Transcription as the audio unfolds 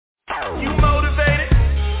You motivated?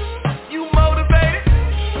 You motivated?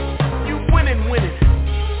 You winning.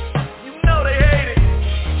 You know they hate it.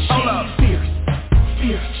 Hold up. Fierce.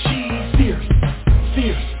 She's fierce.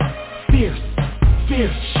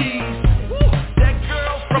 She's that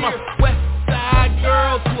girl from a west side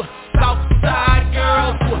girl to a south side girl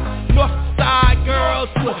to a north side girl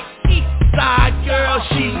to a east side girl.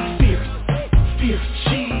 She's fierce. She's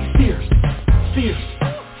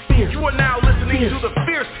fierce. You are now listening to the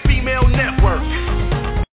Fierce Female Network.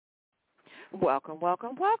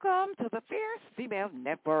 Welcome to the Fierce Female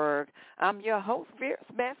Network. I'm your host, Fierce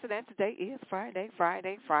Manson, and today is Friday,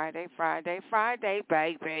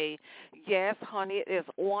 baby. Yes, honey, it is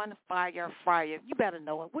on fire. You better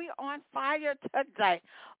know it. We are on fire today.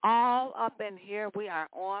 All up in here, we are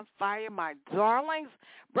on fire, my darlings.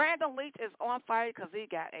 Brandon Leach is on fire because he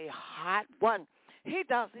got a hot one. He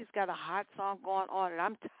does. He's got a hot song going on, and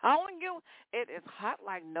I'm telling you, it is hot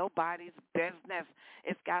like nobody's business.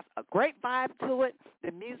 It's got a great vibe to it.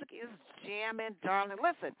 The music is jamming, darling.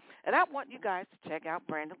 Listen, and I want you guys to check out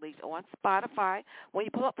Brandon Leach on Spotify. When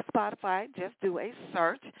you pull up Spotify, just do a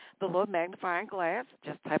search, the little magnifying glass.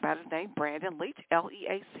 Just type out his name, Brandon Leach,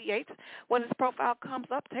 Leach. When his profile comes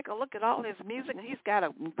up, take a look at all his music. And he's got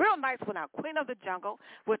a real nice one out, Queen of the Jungle,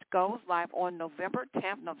 which goes live on November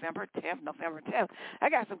 10th. I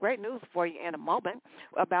got some great news for you in a moment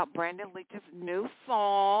about Brandon Leach's new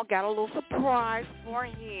song. Got a little surprise for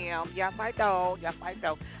him. Yes, I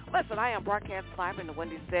do. Listen, I am broadcasting live in the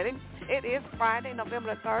Windy City. It is Friday,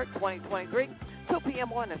 November the 3rd, 2023, 2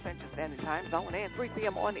 p.m. on the Central Standard Time Zone and 3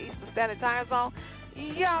 p.m. on the Eastern Standard Time Zone.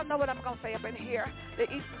 Y'all know what I'm going to say up in here. The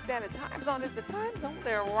Eastern Standard Time Zone is the time zone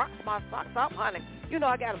that rocks my socks off, honey. You know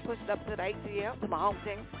I got to push it up to the ATL, to my home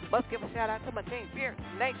team. Must give a shout-out to my team, Fierce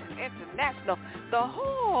Nation International, the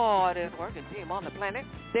hardest working team on the planet.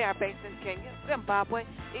 They are based in Kenya, Zimbabwe,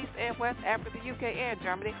 East and West Africa, UK, and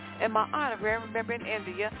Germany, and my honorary member in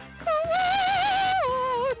India.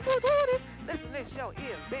 Listen, this show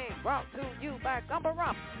is being brought to you by Gumba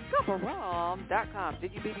Rum, GumbaRum.com,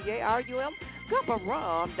 GUBBARUM,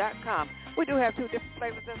 GumbaRum.com. We do have two different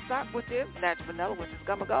flavors in stock, which is natural vanilla, which is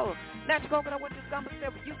Gumba Gold, natural coconut, which is Gumba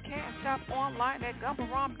Silver. You can shop online at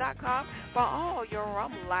GumbaRum.com for all your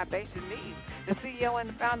rum libation needs. The CEO and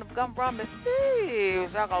the founder of Gumba Rum is Steve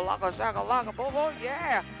Shakalaka, boo,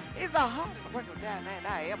 yeah. He's the hardest working guy man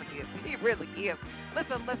I ever did. He really is.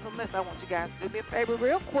 Listen. I want you guys to do me a favor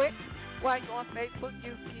real quick. While you're on Facebook,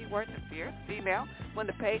 use keyword The Fierce Female. When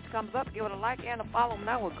the page comes up, give it a like and a follow, and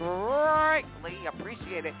I would greatly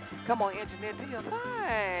appreciate it. Come on, engineer, do your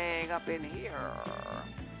thing up in here.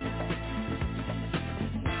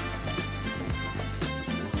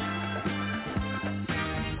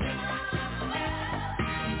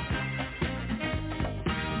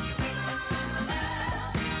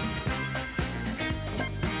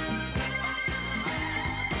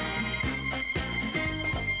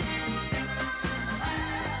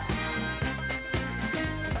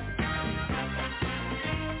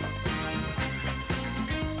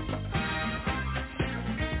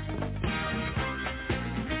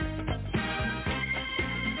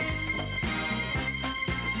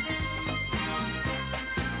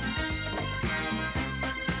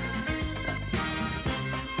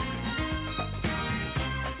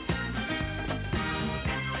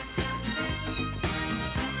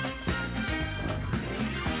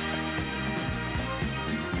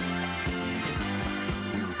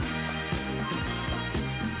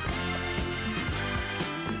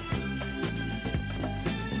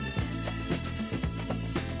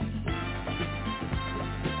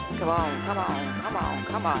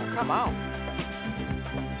 Come on.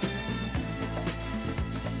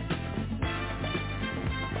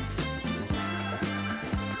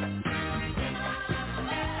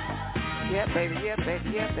 Yeah, baby.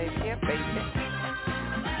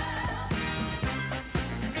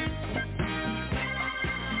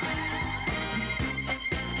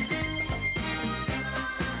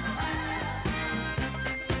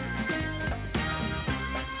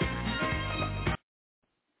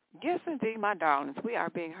 Yes, indeed, my darlings. We are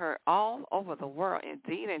being heard all over the world,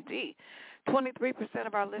 indeed. 23%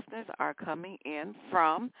 of our listeners are coming in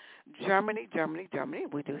from Germany.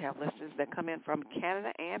 We do have listeners that come in from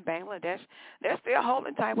Canada and Bangladesh. They're still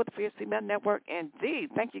holding tight with the Fierce Female Network. Indeed.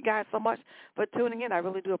 Thank you guys so much for tuning in. I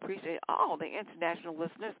really do appreciate all the international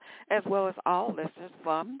listeners as well as all listeners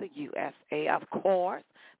from the USA, of course.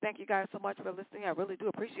 thank you guys so much for listening. I really do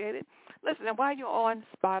appreciate it. Listen, and while you're on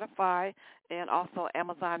Spotify and also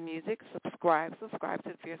Amazon Music, subscribe to the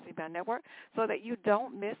Fierce Female Network so that you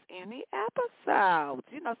don't miss any episodes.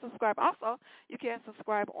 Subscribe. Also, you can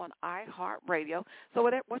subscribe on iHeartRadio. So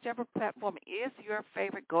whichever platform is your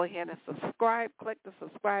favorite, go ahead and subscribe. Click the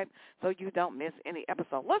subscribe so you don't miss any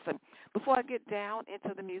episode. Listen, before I get down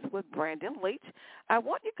into the music with Brandon Leach, I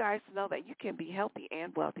want you guys to know that you can be healthy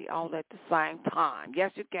and wealthy all at the same time.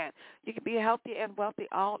 Yes, you can. You can be healthy and wealthy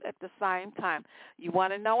all at the same time. You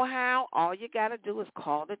want to know how? All you got to do is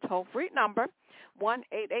call the toll-free number,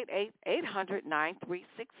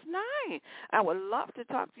 1-888-800-9369. I would love to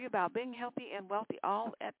talk to you about being healthy and wealthy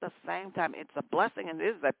all at the same time. It's a blessing and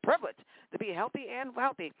it is a privilege to be healthy and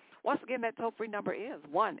wealthy. Once again, that toll-free number is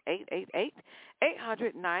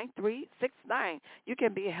 1-888-800-9369. You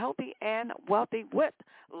can be healthy and wealthy with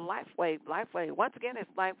LifeWave. LifeWave. Once again, it's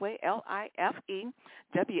LifeWave, LifeWave.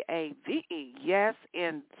 Yes,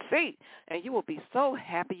 NC. And you will be so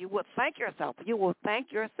happy. You will thank yourself. You will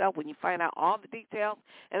thank yourself when you find out all the details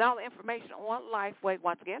and all the information on LifeWave.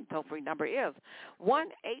 Once again, toll-free number is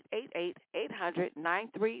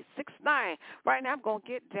 1-888-800-9369. Right now, I'm going to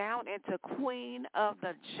get down into Queen of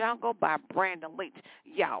the Jungle by Brandon Leach.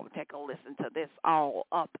 Y'all take a listen to this all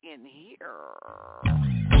up in here.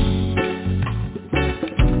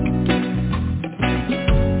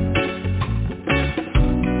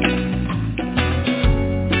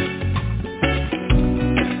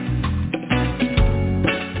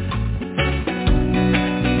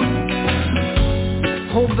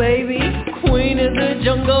 Oh baby, queen of the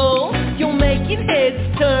jungle, you're making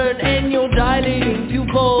heads turn and you're dilating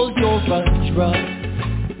pupils, you're a drug.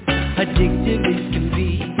 Addictive as can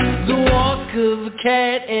be, the walk of a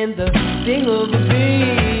cat and the sting of a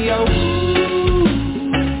bee. Oh,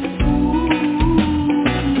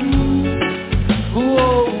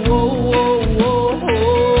 whoa, whoa, whoa, whoa.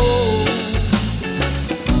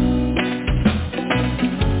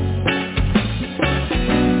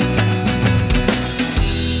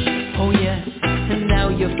 Oh yes, and now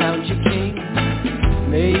you found your king.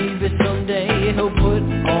 Maybe someday he'll put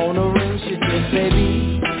on a ring. She said,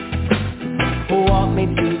 baby, walk me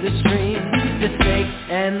through the stream. The snakes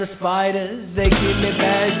and the spiders, they give me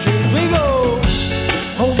bad dreams. We go,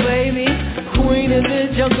 oh baby, queen of the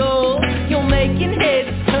jungle, you're making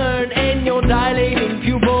heads turn and you're dilating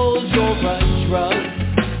pupils. You're a drug,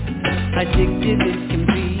 addictive as can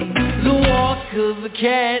be, the walk of a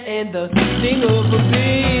cat and the sting of a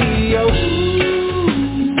bee. Oh,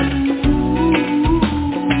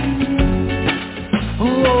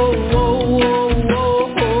 whoa, whoa, whoa, whoa.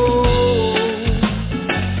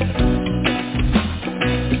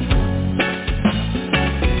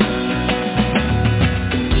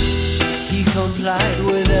 Complied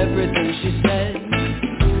with everything she said.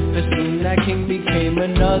 But soon that king became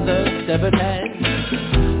another severed head.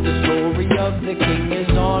 The story of the king is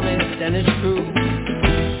honest and it's true.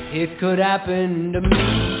 It could happen to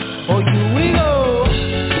me or you. We go,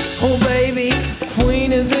 oh baby,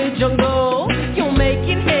 queen of the jungle, you're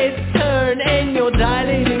making heads turn and you're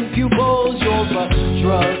dilating pupils. You're a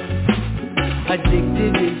drug,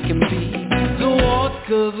 addicted as can be, the walk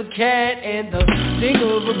of a cat and the sting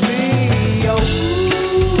of a bee. Oh,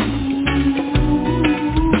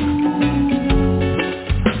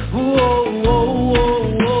 whoa, whoa,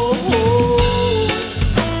 whoa, whoa,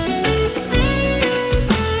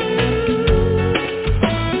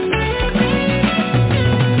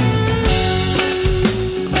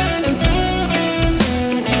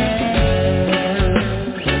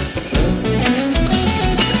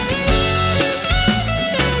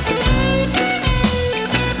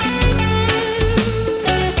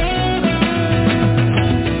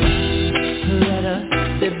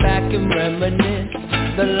 and reminisce.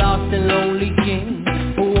 The lost and lonely king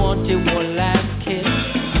who wanted one last kiss.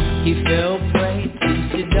 He fell prey to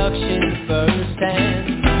seduction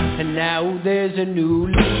firsthand, and now there's a new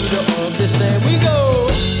leader of the land. We go,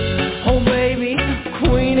 oh baby,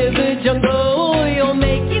 queen of the jungle, you're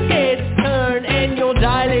making heads turn and you're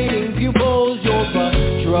dilating pupils. You're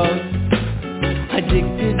a drug,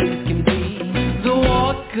 addicted as can be, the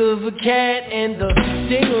walk of a cat and the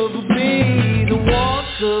sting of a bee. The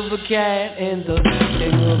walk of a cat and the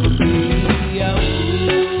sting of a bee. Oh.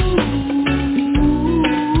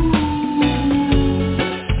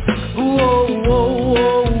 Whoa, whoa,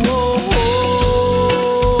 whoa, whoa,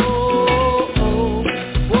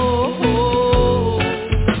 whoa, whoa.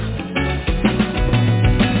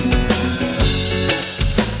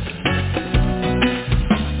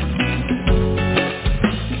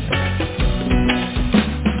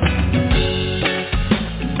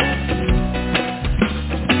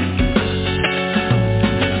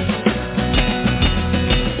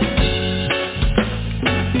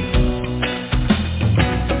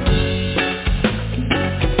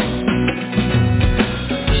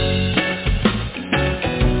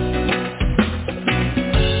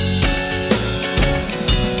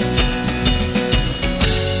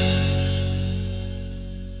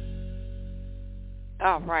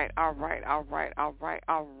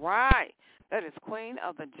 All right. That is Queen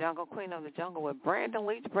of the Jungle with Brandon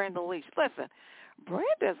Leach. Listen,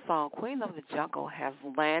 Brandon's song, Queen of the Jungle, has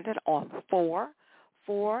landed on four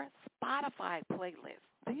Spotify playlists.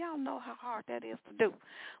 Do y'all know how hard that is to do?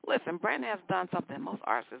 Listen, Brandon has done something most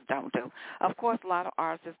artists don't do. Of course, a lot of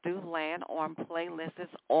artists do land on playlists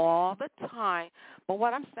all the time, but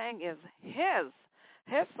what I'm saying is his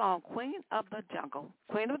song, Queen of the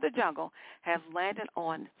Jungle, has landed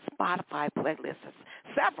on Spotify playlists.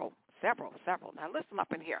 Several. Now listen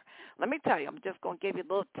up in here. Let me tell you, I'm just going to give you a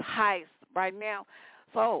little taste right now.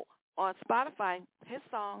 So on Spotify, his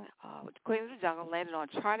song, Queen of the Jungle, landed on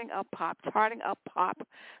Charting Up Pop.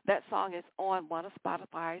 That song is on one of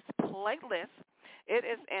Spotify's playlists. It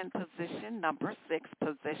is in position number six.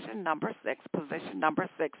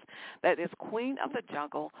 That is Queen of the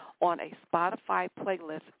Jungle on a Spotify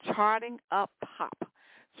playlist, Charting Up Pop,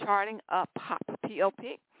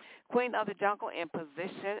 P-O-P. Queen of the Jungle in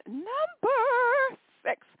position number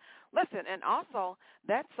 6. Listen, and also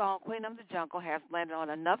that song, Queen of the Jungle, has landed on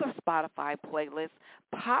another Spotify playlist,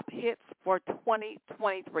 Pop Hits for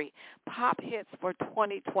 2023.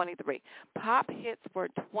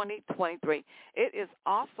 It is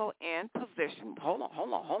also in position, hold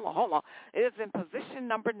on. It is in position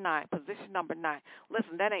number 9.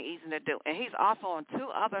 Listen, that ain't easy to do. And he's also on 2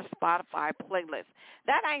 other Spotify playlists.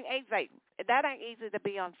 That ain't easy to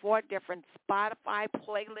be on 4 different Spotify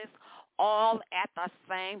playlists all at the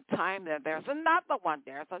same time. There's another one,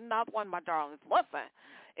 my darlings. Listen,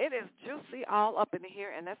 it is juicy all up in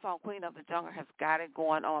here, and that song, Queen of the Jungle, has got it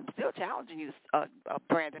going on. I'm still challenging you,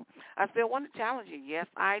 Brandon. I still want to challenge you. Yes,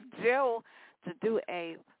 I do, to do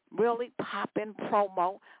a really poppin'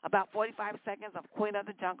 promo, about 45 seconds of Queen of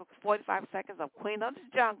the Jungle,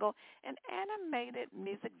 an animated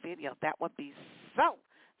music video. That would be so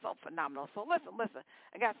phenomenal. So listen,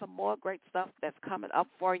 I got some more great stuff that's coming up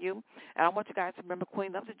for you. And I want you guys to remember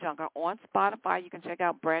Queen of the Jungle on Spotify. You can check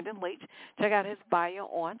out Brandon Leach. Check out his bio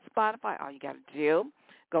on Spotify. All you got to do,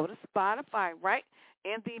 go to Spotify, right?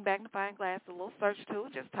 In the magnifying glass, the little search tool,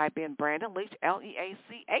 just type in Brandon Leach,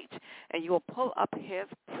 Leach, and you will pull up his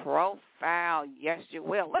profile. Yes, you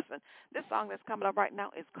will. Listen, this song that's coming up right now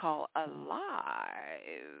is called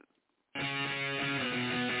Alive.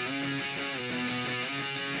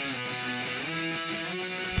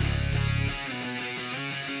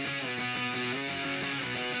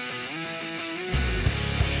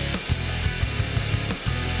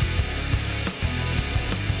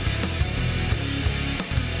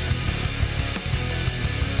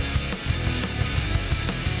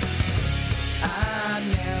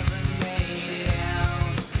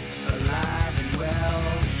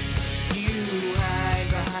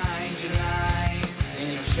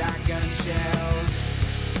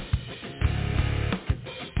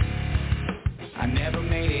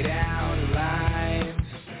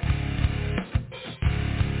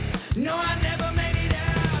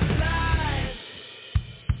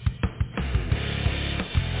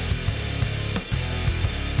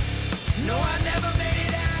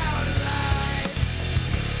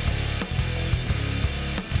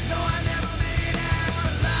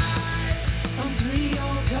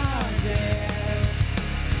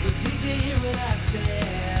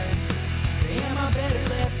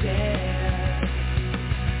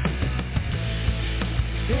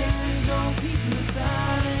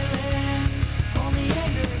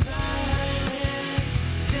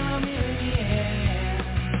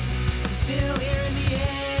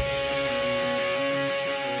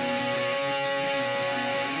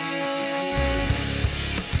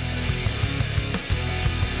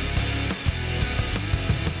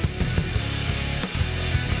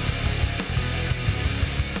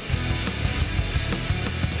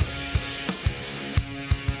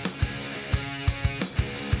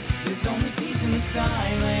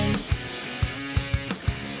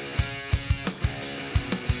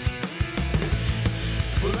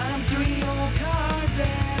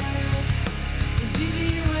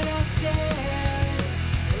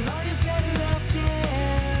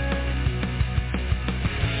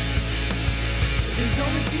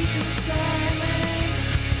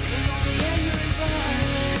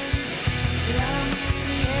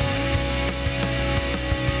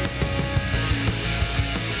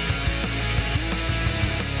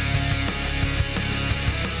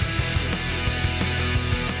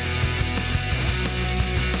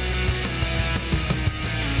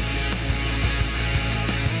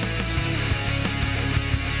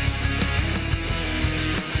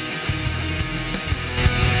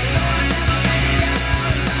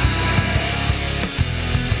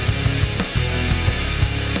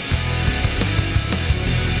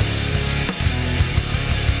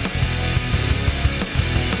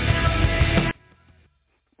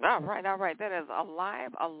 All right. That is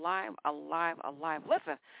alive.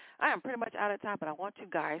 Listen, I am pretty much out of time, but I want you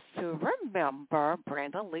guys to remember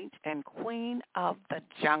Brandon Leach and Queen of the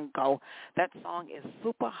Jungle. That song is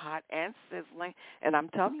super hot and sizzling, and I'm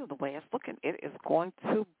telling you, the way it's looking, it is going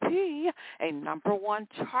to be a #1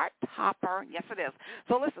 chart topper. Yes, it is.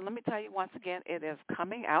 So listen, let me tell you once again, it is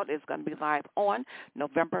coming out. It's going to be live on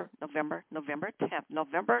November 10th.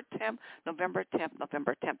 November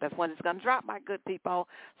 10th. That's when it's going to drop, my good people.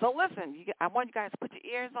 So listen, I want you guys to put your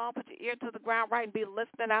ears on, put your ear to the ground right, and be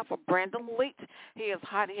listening out for Brandon Leach. He is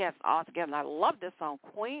hot. He has all together. And I love this song,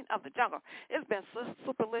 Queen of the Jungle. It's been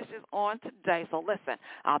superlicious on today. So listen,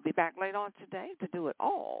 I'll be back later on today to do it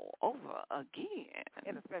all over again.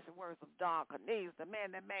 In the special words of Don Cornelius, the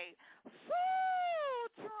man that made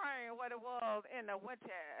Soul Train what it was in the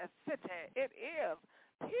Winter City. It is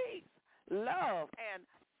peace, love, and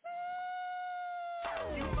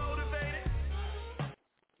You motivated?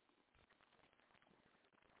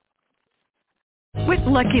 With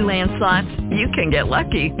Lucky Land Slots, you can get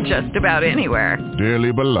lucky just about anywhere.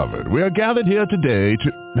 Dearly beloved, we are gathered here today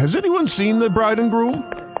to... Has anyone seen the bride and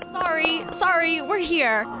groom? Sorry, we're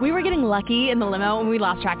here. We were getting lucky in the limo and we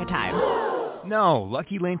lost track of time. No,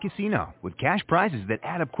 Lucky Land Casino, with cash prizes that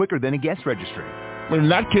add up quicker than a guest registry. In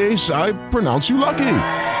that case, I pronounce you lucky.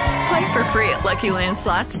 Play for free at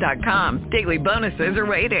LuckyLandSlots.com. Daily bonuses are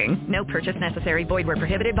waiting. No purchase necessary. Void where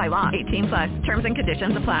prohibited by law. 18+. Terms and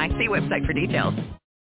conditions apply. See website for details.